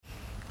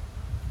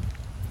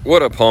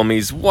What up,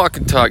 homies? Walk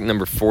and Talk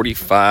number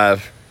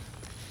 45.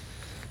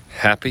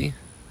 Happy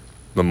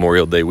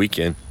Memorial Day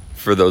weekend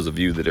for those of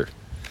you that are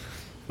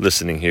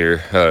listening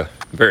here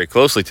very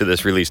closely to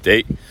this release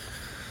date.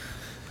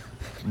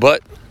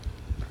 But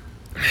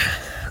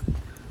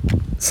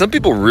some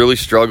people really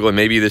struggle, and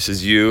maybe this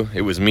is you,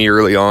 it was me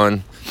early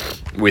on,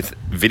 with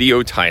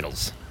video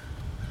titles.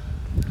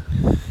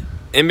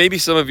 And maybe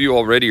some of you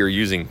already are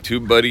using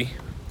TubeBuddy,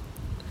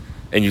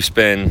 and you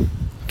spend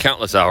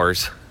countless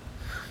hours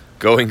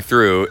going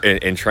through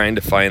and trying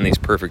to find these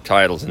perfect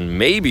titles. And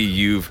maybe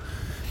you've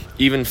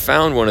even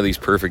found one of these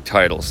perfect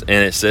titles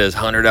and it says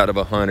 100 out of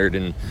 100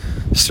 and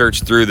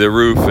search through the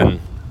roof, and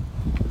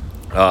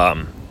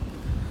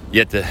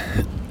yet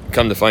to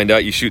come to find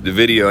out you shoot the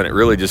video and it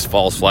really just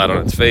falls flat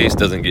on its face,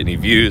 doesn't get any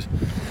views,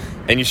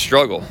 and you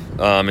struggle,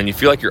 and you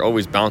feel like you're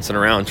always bouncing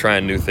around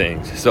trying new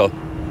things. So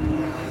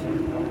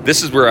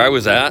this is where I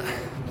was at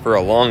for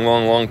a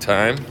long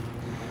time.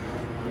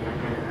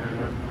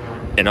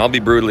 And I'll be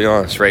brutally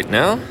honest right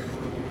now,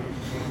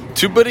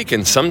 TubeBuddy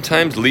can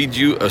sometimes lead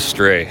you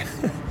astray.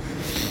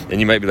 And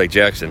you might be like,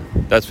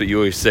 Jackson, that's what you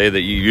always say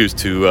that you use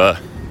to,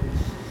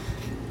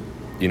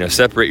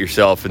 separate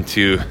yourself and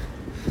to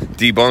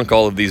debunk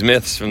all of these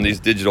myths from these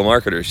digital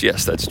marketers.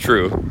 Yes, that's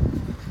true.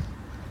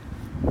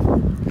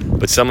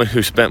 But someone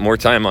who spent more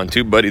time on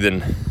TubeBuddy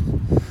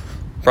than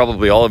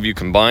probably all of you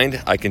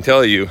combined, I can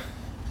tell you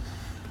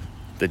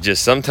that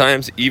just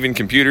sometimes even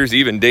computers,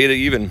 even data,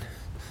 even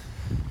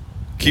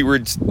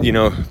keywords,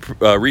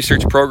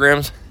 research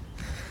programs,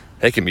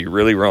 they can be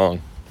really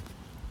wrong.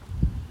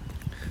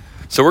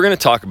 So we're going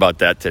to talk about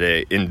that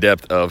today in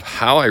depth, of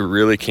how I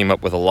really came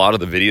up with a lot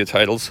of the video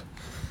titles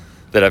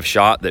that I've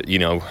shot that,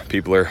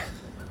 people are,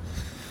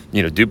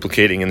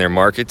 duplicating in their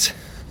markets,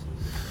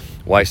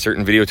 why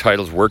certain video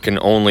titles work in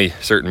only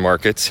certain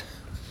markets,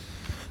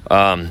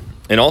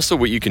 and also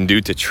what you can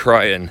do to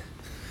try and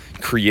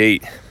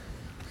create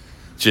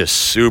just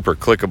super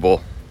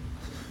clickable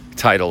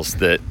titles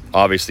that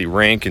obviously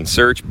rank in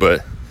search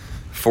but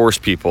force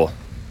people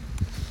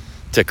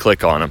to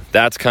click on them.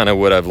 That's kind of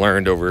what I've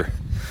learned over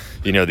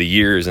the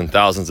years and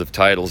thousands of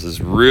titles,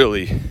 is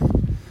really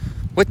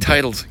what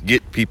titles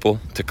get people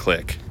to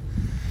click.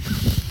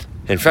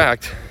 In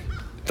fact,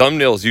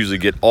 thumbnails usually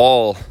get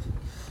all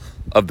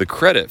of the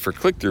credit for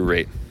click-through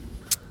rate,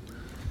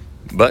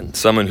 but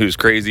someone who's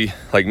crazy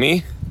like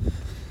me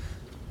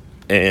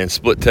and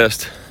split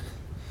test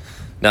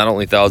not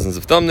only thousands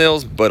of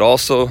thumbnails but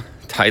also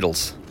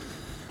titles.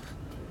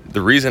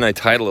 The reason I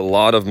title a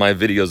lot of my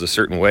videos a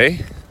certain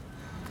way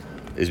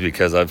is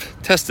because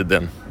I've tested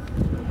them.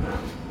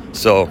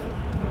 So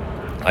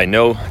I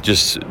know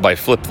just by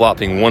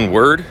flip-flopping one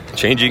word,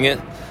 changing it,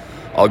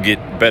 I'll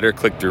get better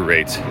click-through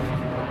rates.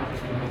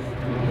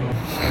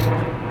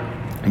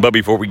 But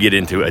before we get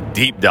into a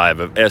deep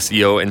dive of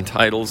SEO and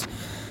titles,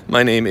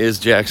 my name is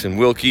Jackson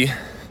Wilkie,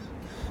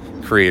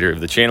 creator of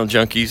the Channel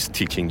Junkies,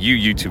 teaching you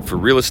YouTube for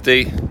real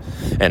estate,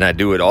 and I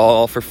do it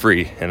all for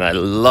free, and I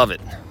love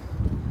it.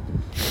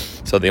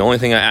 So the only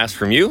thing I ask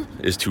from you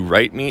is to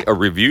write me a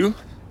review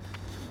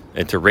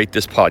and to rate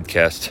this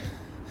podcast.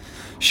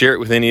 Share it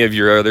with any of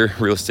your other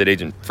real estate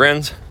agent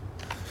friends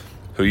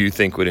who you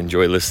think would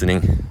enjoy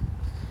listening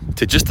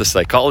to just the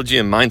psychology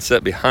and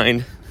mindset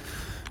behind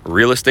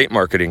real estate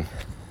marketing.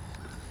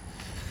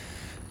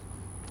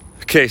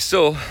 Okay,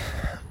 so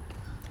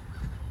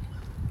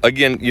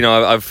again,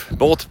 I've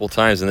multiple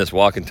times in this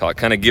walk and talk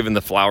kind of given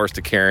the flowers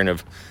to Karen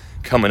of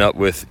coming up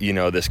with,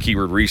 this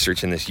keyword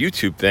research and this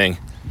YouTube thing.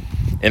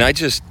 And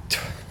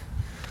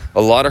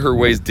a lot of her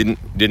ways didn't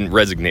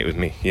resonate with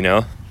me,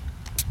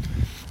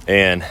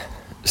 and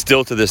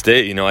still to this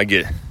day,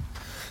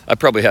 I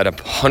probably had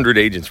 100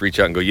 agents reach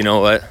out and go, you know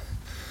what?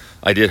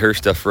 I did her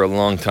stuff for a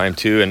long time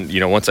too.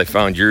 And, once I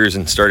found yours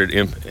and started,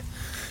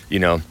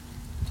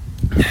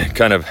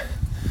 kind of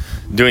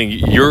doing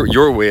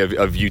your way of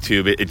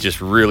YouTube, it just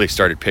really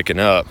started picking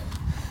up.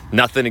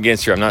 Nothing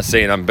against her. I'm not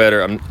saying I'm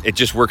better. It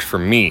just works for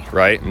me,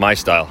 right? My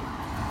style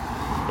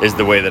is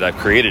the way that I've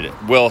created it.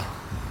 Well,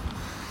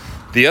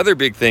 the other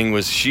big thing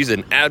was she's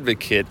an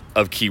advocate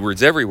of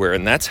keywords everywhere.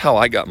 And that's how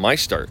I got my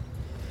start,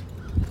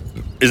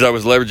 is I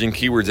was leveraging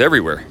keywords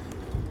everywhere.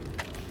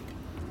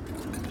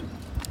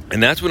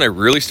 And that's when I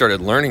really started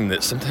learning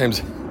that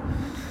sometimes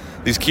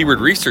these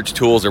keyword research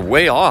tools are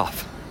way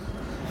off.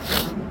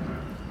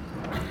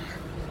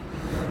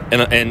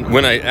 And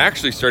when I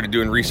actually started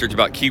doing research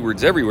about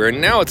keywords everywhere,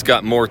 and now it's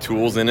got more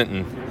tools in it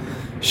and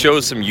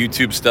shows some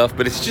YouTube stuff,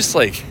 but it's just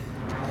like,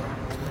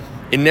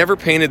 it never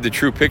painted the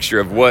true picture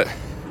of what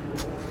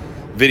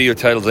video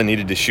titles I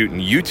needed to shoot in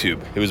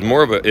YouTube. It was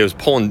more of it was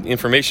pulling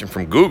information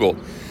from Google.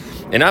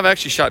 And I've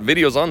actually shot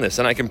videos on this,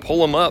 and I can pull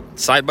them up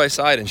side by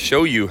side and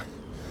show you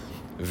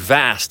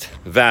vast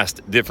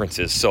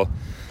differences. So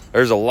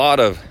there's a lot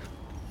of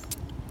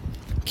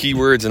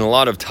keywords and a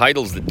lot of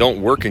titles that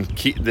don't work, and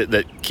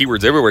that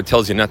Keywords Everywhere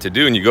tells you not to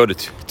do. And you go to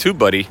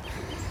TubeBuddy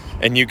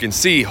and you can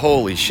see,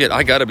 holy shit,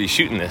 I gotta be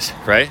shooting this,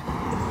 right?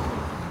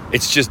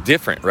 It's just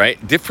different,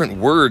 right? Different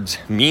words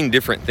mean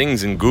different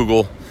things in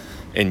Google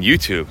and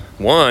YouTube.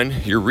 One,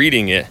 you're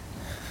reading it.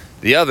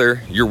 The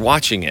other, you're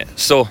watching it.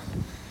 So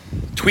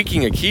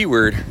tweaking a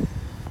keyword,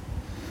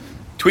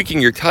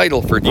 tweaking your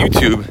title for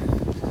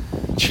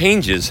YouTube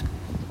changes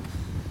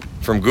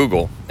from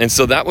Google. And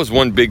so that was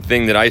one big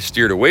thing that I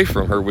steered away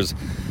from her, was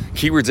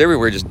keywords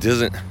everywhere just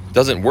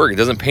doesn't work. It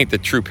doesn't paint the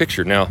true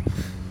picture. Now,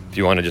 if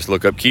you want to just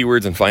look up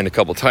keywords and find a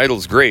couple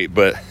titles, great.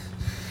 But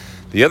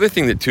the other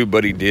thing that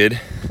TubeBuddy did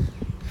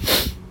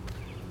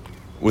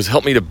was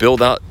help me to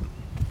build out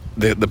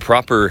the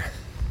proper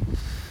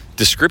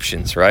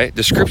descriptions, right?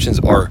 Descriptions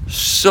are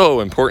so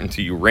important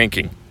to you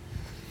ranking.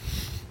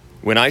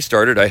 When I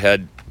started, I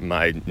had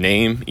my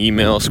name,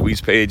 email,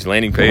 squeeze page,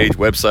 landing page,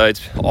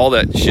 websites, all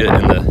that shit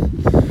in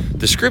the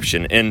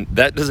description, and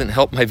that doesn't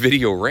help my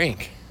video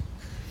rank.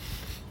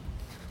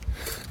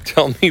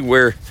 Tell me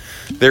where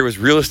there was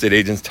real estate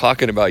agents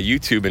talking about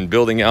YouTube and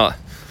building out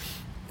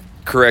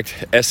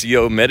correct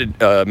SEO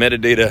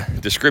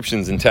metadata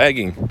descriptions and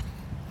tagging,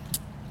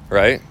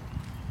 right?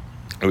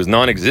 It was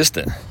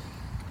non-existent.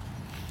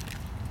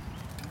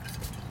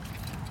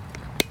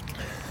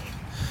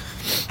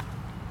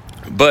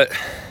 But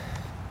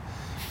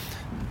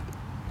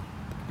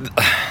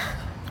I'm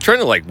trying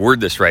to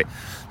word this right.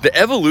 The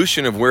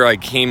evolution of where I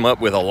came up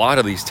with a lot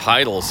of these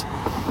titles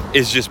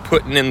is just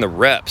putting in the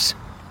reps.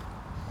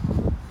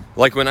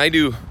 Like when I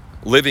do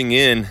living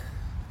in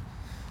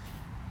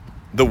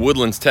the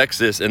Woodlands,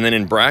 Texas, and then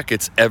in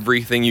brackets,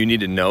 everything you need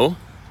to know.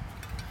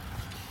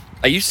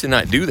 I used to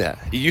not do that.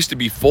 It used to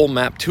be full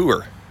map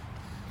tour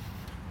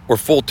or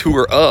full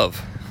tour of,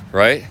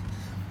 right?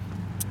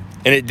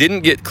 And it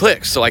didn't get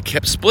clicks, so I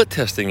kept split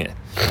testing it.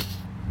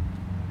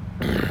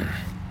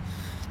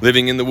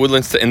 Living in the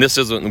Woodlands, and this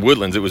isn't in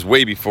Woodlands, it was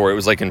way before. It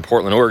was like in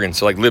Portland, Oregon.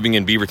 So like living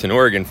in Beaverton,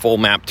 Oregon, full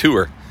map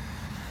tour,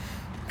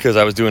 because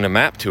I was doing a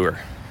map tour.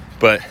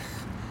 But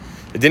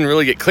it didn't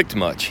really get clicked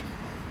much.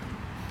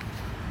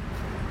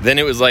 Then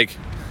it was like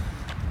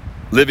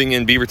living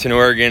in Beaverton,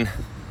 Oregon,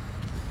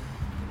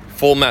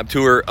 full map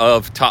tour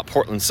of top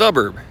Portland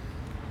suburb.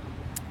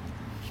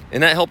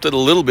 And that helped it a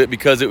little bit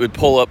because it would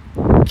pull up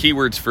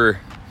keywords for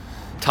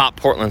top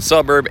Portland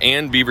suburb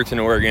and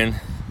Beaverton, Oregon,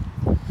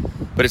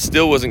 but it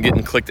still wasn't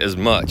getting clicked as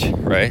much,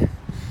 right?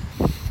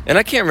 And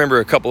I can't remember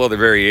a couple other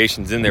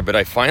variations in there, but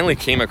I finally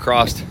came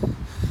across,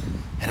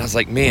 and I was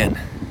like, man,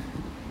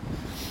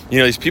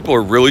 these people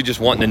are really just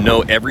wanting to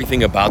know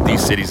everything about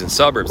these cities and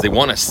suburbs. They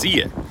want to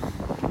see it.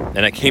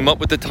 And I came up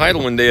with the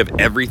title one day of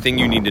Everything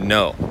You Need to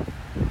Know.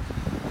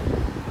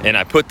 And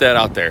I put that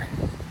out there,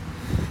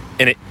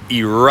 and it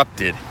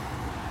erupted.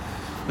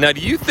 Now,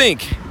 do you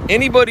think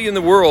anybody in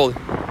the world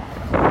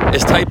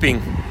is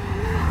typing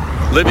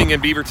living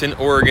in Beaverton,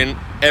 Oregon,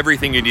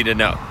 everything you need to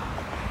know?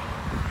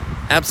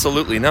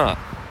 Absolutely not.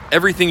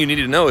 Everything you need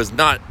to know is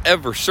not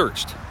ever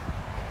searched,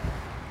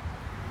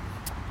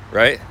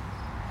 right?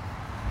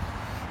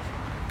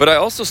 But I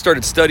also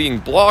started studying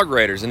blog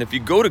writers, and if you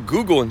go to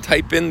Google and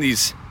type in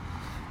these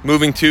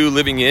moving to,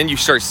 living in, you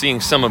start seeing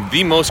some of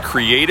the most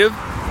creative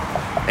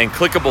and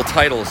clickable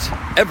titles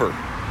ever.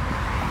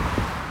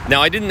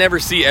 Now, I didn't ever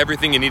see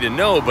everything you need to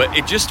know, but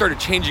it just started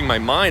changing my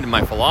mind and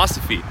my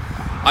philosophy.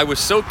 I was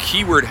so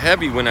keyword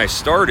heavy when I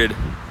started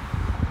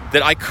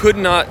that I could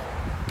not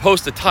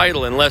post a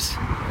title unless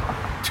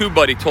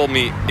TubeBuddy told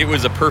me it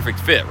was a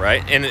perfect fit,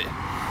 right? And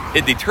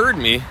it deterred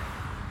me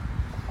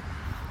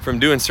from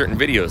doing certain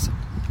videos.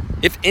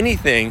 If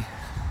anything,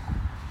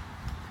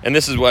 and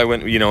this is why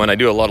when I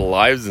do a lot of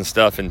lives and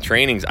stuff and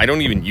trainings, I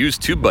don't even use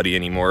TubeBuddy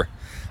anymore.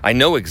 I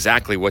know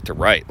exactly what to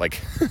write.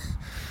 Like,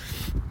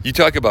 you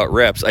talk about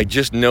reps, I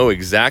just know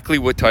exactly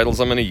what titles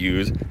I'm going to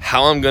use,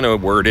 how I'm going to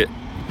word it,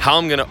 how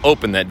I'm going to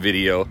open that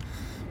video,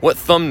 what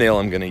thumbnail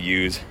I'm going to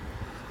use,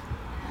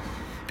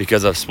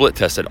 because I've split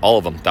tested all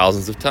of them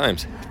thousands of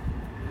times.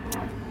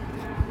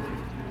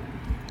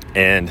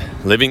 And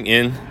living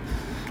in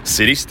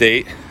city,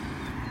 state,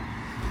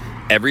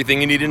 everything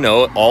you need to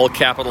know, all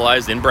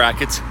capitalized in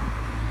brackets.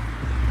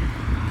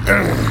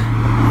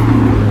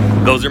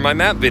 Those are my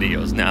map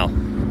videos now,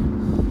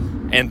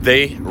 and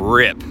they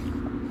rip.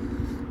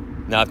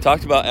 Now, I've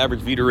talked about average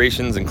view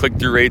durations and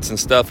click-through rates and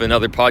stuff in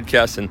other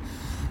podcasts, and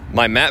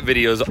my map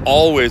videos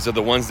always are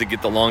the ones that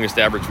get the longest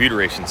average view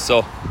durations.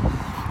 So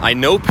I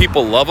know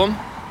people love them.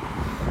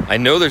 I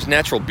know there's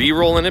natural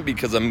B-roll in it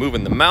because I'm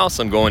moving the mouse,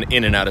 I'm going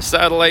in and out of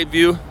satellite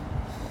view,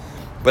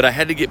 but I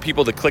had to get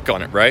people to click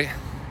on it, right?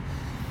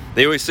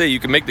 They always say you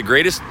can make the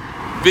greatest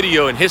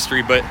video in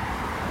history, but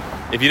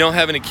if you don't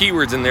have any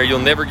keywords in there, you'll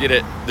never get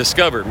it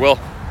discovered. Well,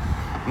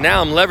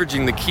 now I'm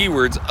leveraging the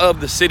keywords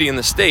of the city and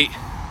the state,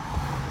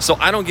 so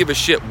I don't give a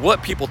shit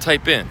what people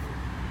type in.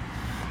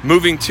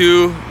 Moving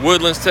to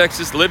Woodlands,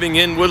 Texas, living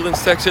in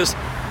Woodlands, Texas,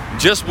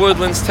 just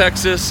Woodlands,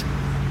 Texas,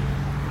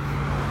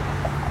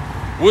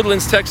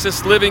 Woodlands,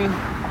 Texas, living.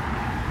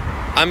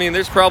 I mean,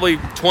 there's probably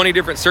 20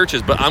 different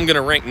searches, but I'm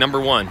gonna rank number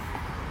one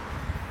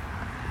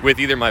with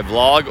either my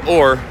vlog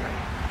or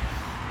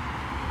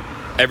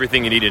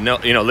everything you need to know,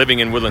 living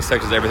in Woodlands,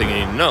 Texas, everything you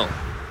need to know.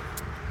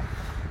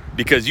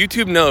 Because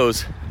YouTube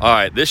knows, all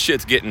right, this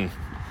shit's getting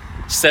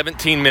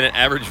 17-minute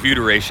average view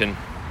duration.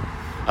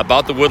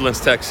 about the Woodlands,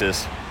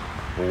 Texas,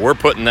 we're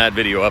putting that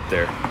video up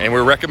there and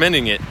we're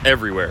recommending it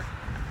everywhere.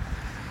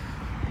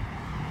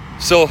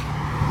 So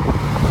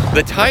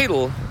the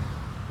title,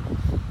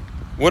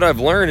 what I've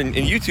learned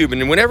in YouTube,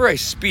 and whenever I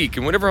speak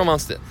and whenever I'm on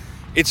stage,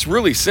 it's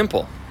really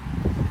simple.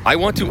 I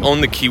want to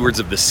own the keywords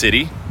of the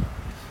city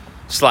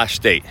 /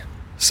 state,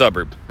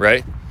 suburb,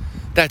 right?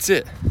 That's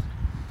it.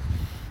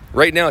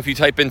 Right now, if you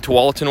type in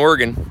Tualatin,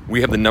 Oregon,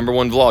 we have the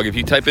 #1 vlog. If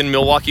you type in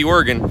Milwaukee,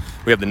 Oregon,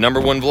 we have the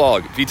 #1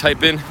 vlog. If you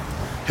type in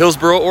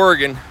Hillsboro,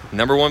 Oregon,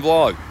 #1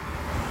 vlog.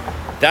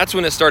 That's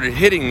when it started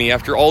hitting me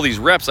after all these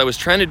reps. I was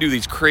trying to do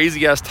these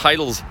crazy ass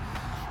titles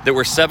that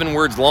were 7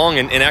 words long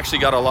and actually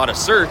got a lot of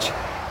search,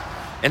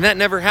 and that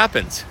never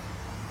happens.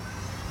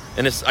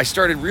 And I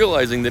started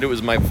realizing that it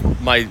was my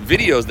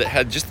videos that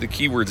had just the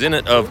keywords in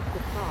it of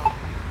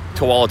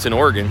Tualatin,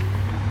 Oregon,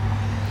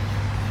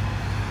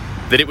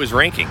 that it was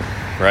ranking,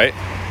 right?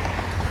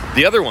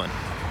 The other one,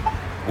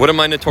 what am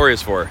I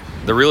notorious for?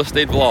 The real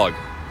estate vlog.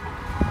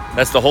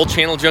 That's the whole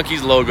Channel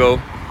Junkies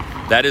logo.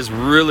 That is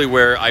really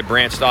where I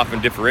branched off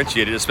and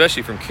differentiated,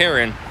 especially from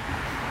Karen,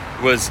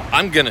 was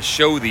I'm gonna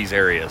show these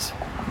areas,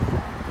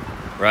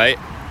 right?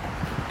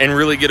 And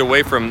really get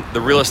away from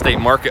the real estate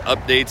market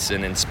updates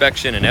and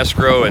inspection and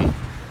escrow. And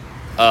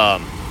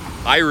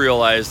I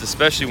realized,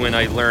 especially when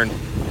I learned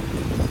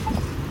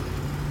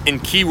in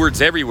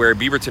keywords everywhere,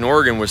 Beaverton,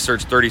 Oregon was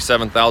searched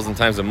 37,000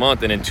 times a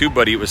month, and in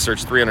TubeBuddy it was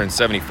searched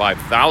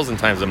 375,000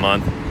 times a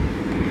month.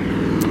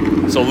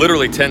 So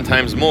literally 10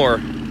 times more.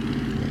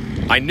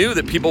 I knew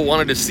that people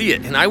wanted to see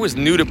it, and I was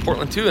new to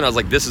Portland too, and I was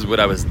like, this is what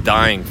I was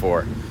dying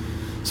for.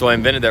 So I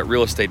invented that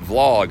real estate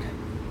vlog,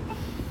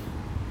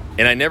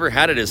 and I never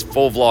had it as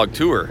full vlog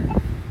tour.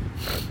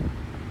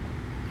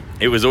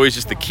 It was always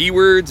just the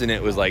keywords, and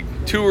it was like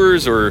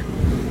tours, or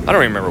I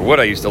don't remember what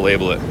I used to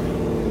label it.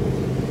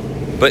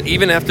 But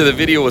even after the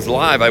video was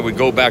live, I would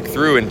go back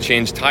through and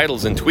change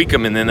titles and tweak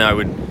them, and then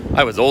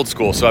I was old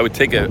school, so I would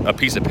take a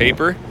piece of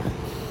paper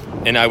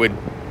and I would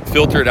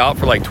filter it out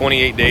for like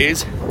 28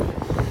 days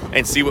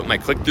and see what my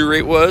click-through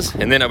rate was,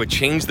 and then I would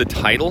change the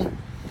title,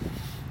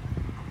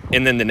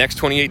 and then the next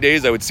 28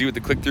 days I would see what the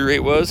click-through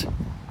rate was,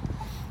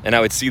 and I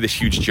would see this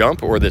huge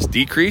jump or this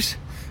decrease,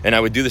 and I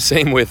would do the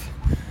same with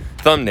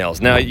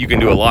thumbnails. Now you can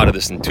do a lot of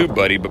this in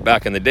TubeBuddy, but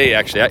back in the day,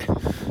 actually,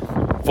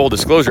 full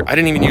disclosure, I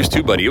didn't even use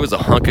TubeBuddy. It was a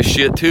hunk of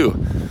shit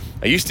too.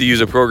 I used to use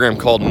a program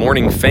called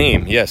Morning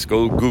Fame. Yes,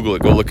 go Google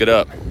it, go look it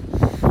up.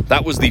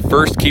 That was the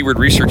first keyword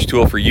research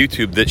tool for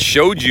YouTube that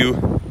showed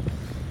you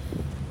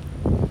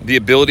the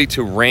ability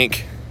to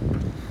rank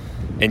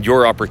and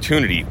your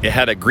opportunity. It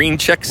had a green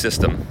check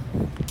system.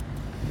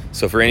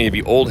 So for any of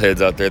you old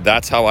heads out there,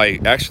 that's how I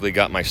actually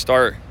got my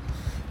start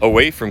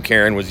away from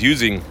Karen, was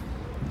using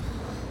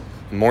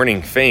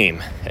Morning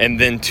Fame. And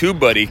then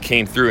TubeBuddy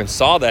came through and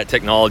saw that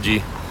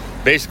technology,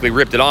 basically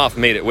ripped it off,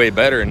 made it way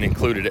better, and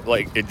included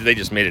it. They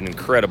just made an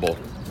incredible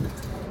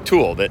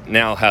tool that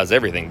now has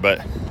everything.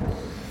 But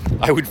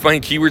I would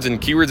find keywords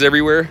and keywords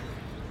everywhere.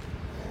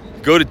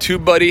 Go to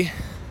TubeBuddy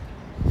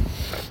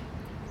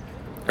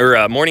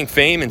or Morning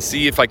Fame and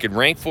see if I could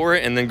rank for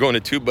it, and then go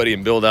into TubeBuddy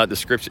and build out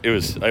description. It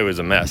was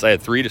a mess. I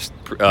had three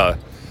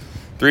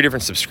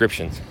different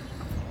subscriptions.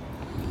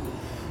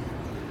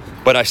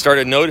 But I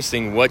started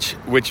noticing which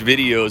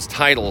videos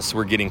titles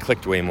were getting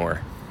clicked way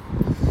more.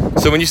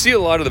 So when you see a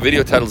lot of the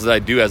video titles that I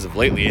do as of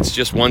lately, it's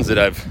just ones that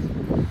I've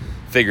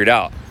figured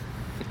out.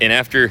 And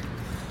after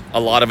a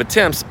lot of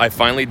attempts, I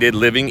finally did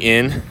living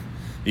in,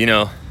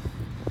 the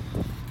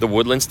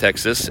Woodlands,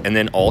 Texas, and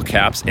then all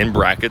caps in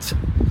brackets,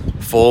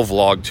 full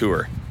vlog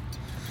tour.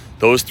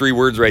 Those 3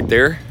 words right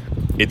there,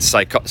 it's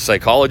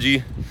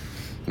psychology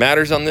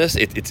matters on this.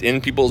 It's in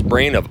people's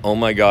brain of, oh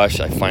my gosh,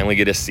 I finally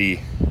get to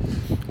see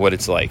what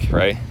it's like,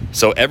 right?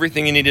 So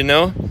everything you need to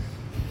know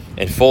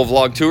and full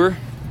vlog tour.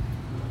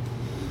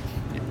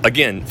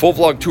 Again, full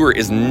vlog tour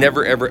is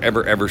never, ever,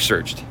 ever, ever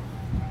searched.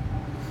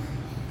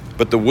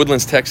 But the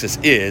Woodlands, Texas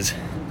is,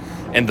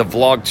 and the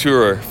vlog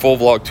tour, full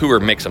vlog tour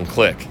makes them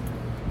click.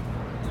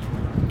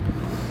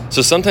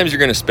 So sometimes you're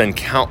going to spend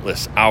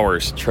countless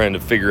hours trying to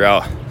figure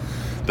out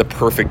the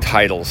perfect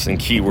titles and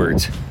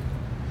keywords,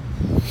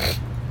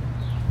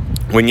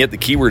 when yet the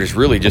keyword is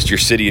really just your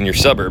city and your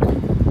suburb,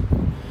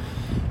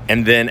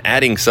 and then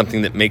adding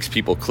something that makes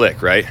people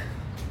click, right?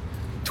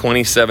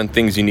 27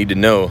 things you need to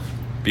know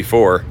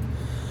before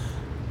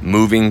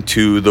moving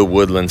to the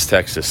Woodlands,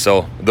 Texas.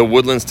 So the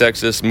Woodlands,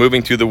 Texas,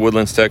 moving to the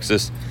Woodlands,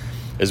 Texas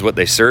is what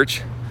they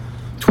search.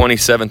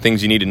 27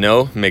 things you need to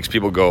know makes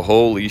people go,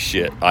 holy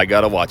shit, I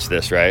gotta watch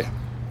this, right?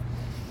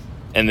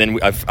 And then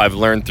I've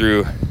learned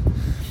through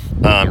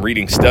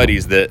reading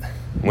studies that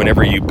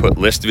whenever you put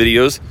list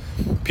videos,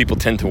 people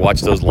tend to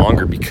watch those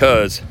longer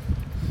because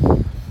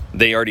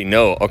they already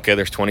know, okay,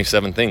 there's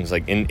 27 things.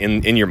 Like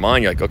in your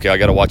mind, you're like, okay, I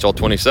gotta watch all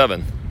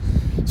 27.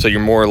 So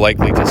you're more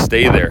likely to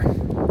stay there.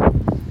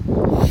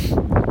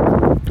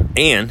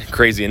 And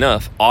crazy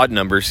enough, odd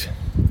numbers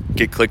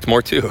get clicked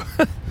more too.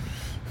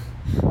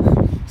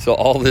 So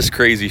all this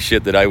crazy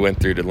shit that I went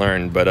through to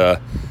learn,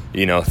 but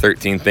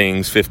 13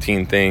 things,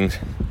 15 things,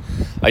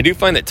 I do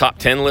find that top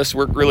 10 lists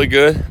work really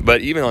good,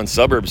 but even on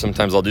suburbs,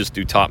 sometimes I'll just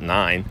do top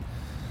 9.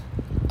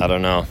 I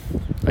don't know.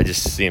 I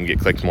just see them get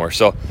clicked more.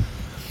 So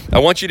I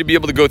want you to be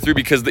able to go through,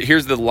 because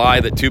here's the lie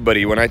that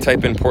TubeBuddy, when I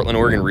type in Portland,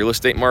 Oregon real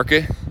estate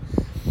market,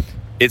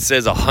 it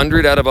says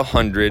 100 out of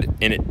 100,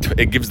 and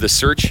it gives the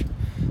search.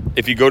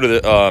 If you go to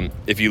the,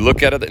 if you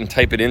look at it and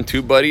type it in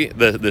TubeBuddy,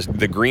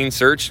 the green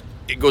search,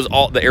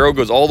 the arrow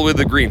goes all the way to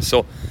the green.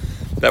 So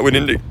that would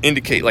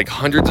indicate like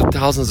hundreds of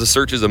thousands of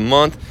searches a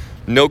month,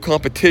 no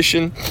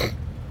competition.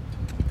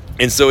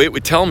 And so it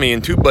would tell me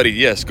in TubeBuddy,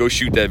 yes, go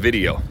shoot that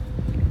video.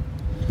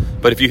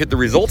 But if you hit the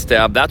results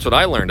tab, that's what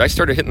I learned. I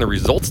started hitting the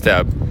results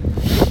tab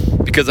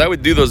because I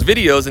would do those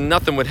videos and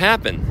nothing would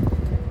happen.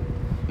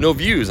 No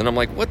views. And I'm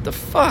like, what the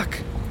fuck?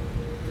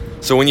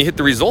 So when you hit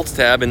the results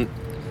tab and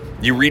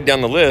you read down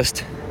the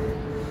list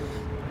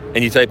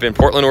and you type in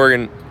Portland,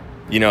 Oregon,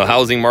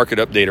 housing market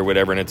update or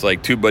whatever, and it's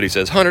like TubeBuddy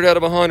says 100 out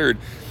of 100,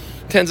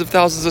 tens of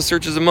thousands of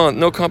searches a month,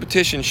 no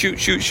competition,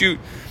 shoot.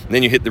 And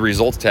then you hit the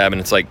results tab and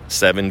it's like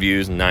 7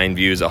 views, 9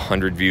 views,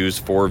 100 views,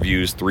 4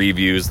 views, 3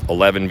 views,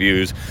 11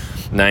 views,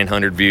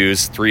 900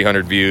 views,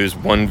 300 views,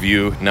 1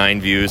 view,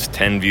 9 views,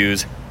 10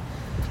 views.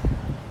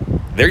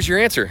 There's your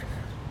answer.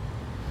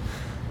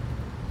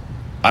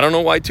 I don't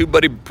know why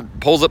TubeBuddy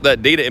pulls up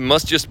that data. It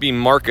must just be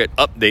market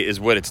update is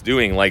what it's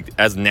doing, like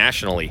as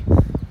nationally.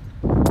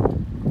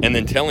 And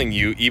then telling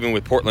you, even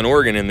with Portland,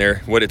 Oregon in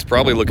there, what it's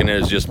probably looking at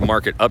is just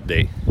market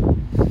update.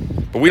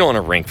 But we don't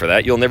want to rank for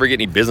that. You'll never get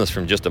any business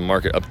from just a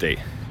market update.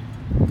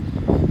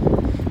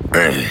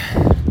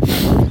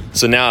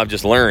 So now I've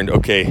just learned,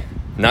 okay,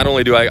 not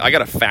only do I got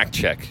to fact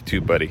check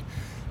TubeBuddy.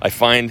 I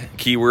find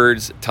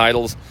keywords,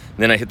 titles, and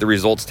then I hit the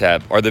results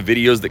tab. Are the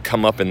videos that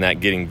come up in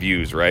that getting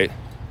views, right?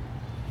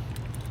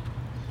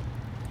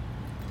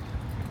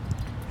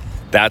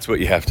 That's what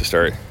you have to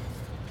start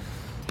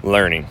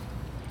learning.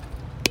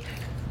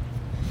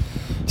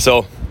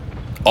 So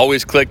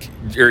always click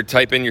or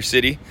type in your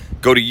city,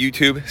 go to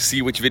YouTube,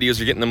 see which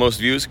videos are getting the most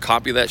views,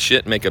 copy that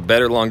shit, make a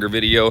better, longer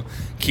video,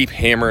 keep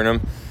hammering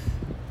them,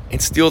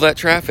 and steal that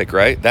traffic,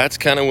 right? That's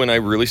kind of when I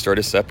really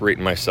started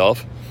separating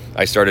myself.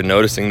 I started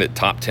noticing that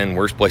top 10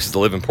 worst places to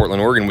live in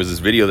Portland, Oregon was this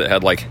video that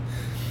had like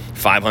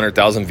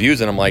 500,000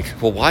 views. And I'm like,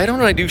 well, why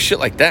don't I do shit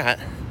like that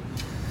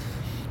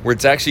where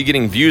it's actually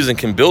getting views and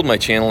can build my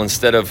channel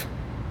instead of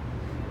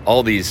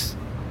all these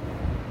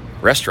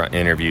restaurant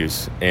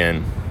interviews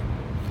and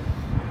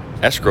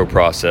escrow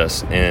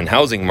process and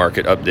housing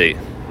market update.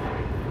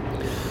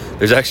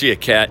 There's actually a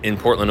cat in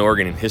Portland,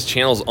 Oregon, and his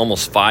channel is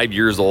almost 5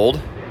 years old.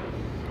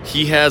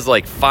 He has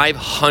like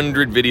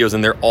 500 videos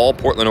and they're all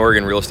Portland,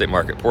 Oregon real estate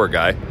market. Poor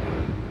guy.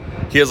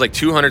 He has like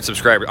 200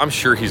 subscribers. I'm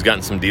sure he's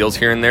gotten some deals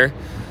here and there,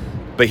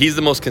 but he's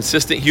the most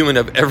consistent human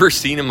I've ever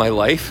seen in my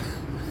life.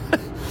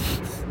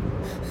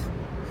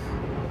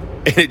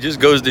 And it just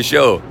goes to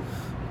show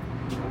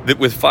that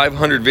with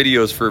 500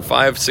 videos for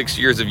 5-6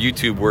 years of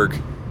YouTube work,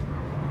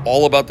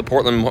 all about the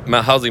Portland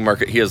housing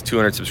market, he has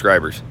 200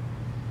 subscribers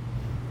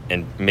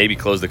and maybe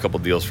closed a couple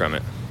deals from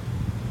it.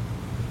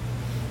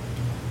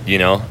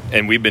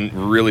 And we've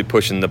been really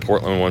pushing the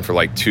Portland one for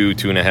like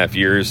 2.5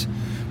 years.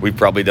 We've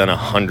probably done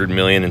 100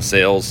 million in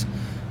sales.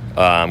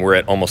 We're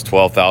at almost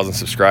 12,000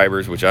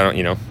 subscribers, which I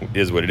don't,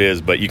 is what it is,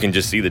 but you can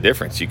just see the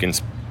difference. You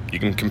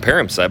can compare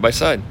them side by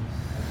side.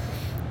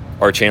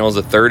 Our channel is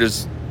a third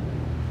as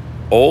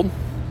old,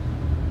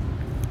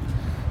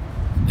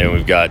 and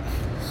we've got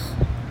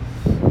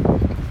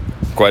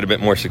quite a bit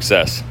more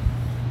success.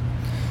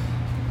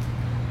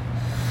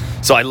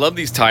 So I love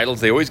these titles.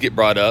 They always get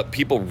brought up.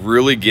 People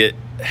really get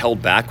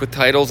held back with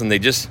titles, and they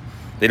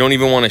don't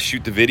even want to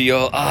shoot the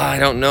video. I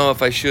don't know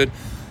if I should.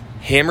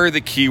 Hammer the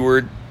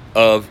keyword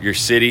of your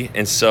city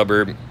and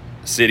suburb,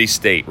 city,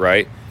 state,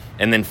 right?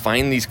 And then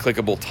find these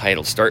clickable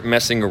titles. Start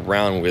messing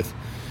around with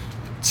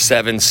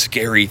 7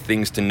 scary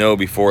things to know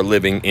before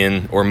living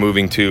in or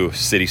moving to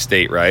city,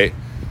 state, right?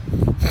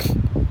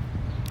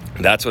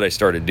 That's what I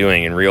started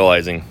doing and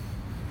realizing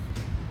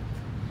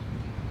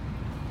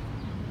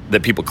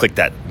that people click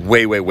that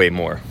way, way, way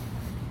more.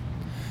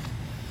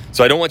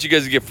 So I don't want you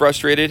guys to get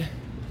frustrated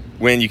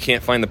when you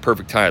can't find the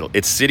perfect title.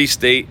 It's city,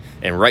 state,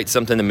 and write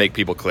something to make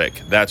people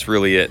click. That's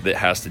really it. That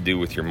has to do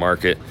with your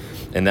market,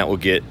 and that will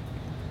get,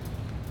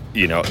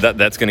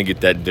 that's going to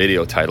get that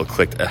video title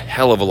clicked a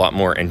hell of a lot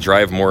more and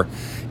drive more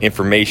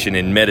information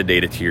and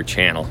metadata to your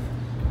channel.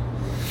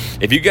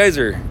 If you guys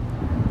are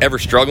ever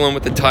struggling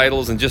with the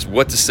titles and just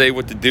what to say,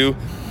 what to do,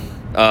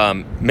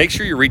 make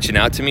sure you're reaching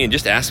out to me and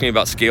just ask me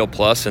about Scale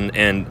Plus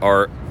and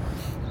our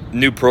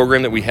new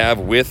program that we have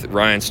with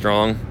Ryan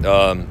Strong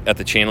at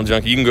the Channel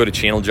Junkie. You can go to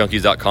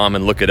channeljunkies.com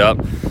and look it up,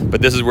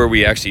 but this is where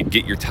we actually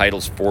get your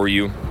titles for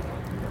you,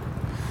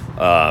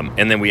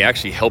 and then we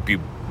actually help you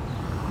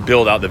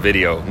build out the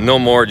video. No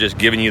more just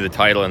giving you the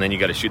title and then you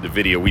got to shoot the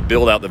video. We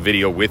build out the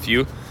video with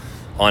you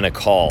on a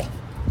call.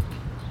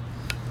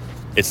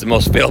 It's the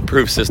most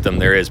fail-proof system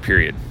there is,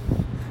 period.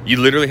 You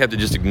literally have to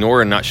just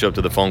ignore and not show up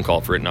to the phone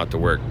call for it not to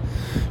work.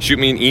 Shoot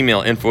me an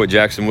email,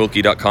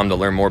 info@jacksonwilkie.com, to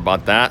learn more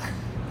about that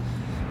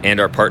and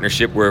our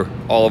partnership where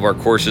all of our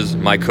courses,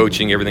 my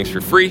coaching, everything's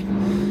for free.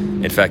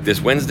 In fact, this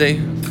Wednesday,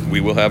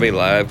 we will have a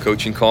live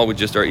coaching call with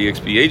just our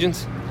EXP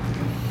agents,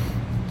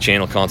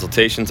 channel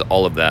consultations,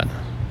 all of that.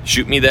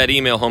 Shoot me that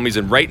email, homies,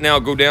 and right now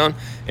go down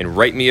and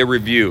write me a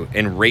review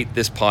and rate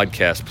this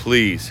podcast,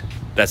 please.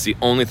 That's the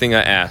only thing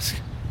I ask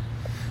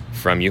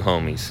from you,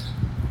 homies.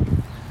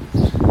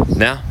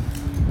 Now,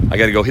 I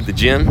got to go hit the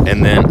gym,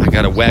 and then I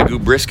got a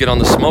Wagyu brisket on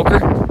the smoker.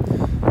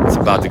 It's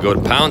about to go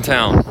to Pound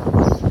Town.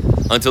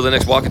 Until the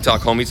next Walk and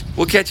Talk, homies,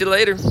 we'll catch you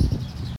later.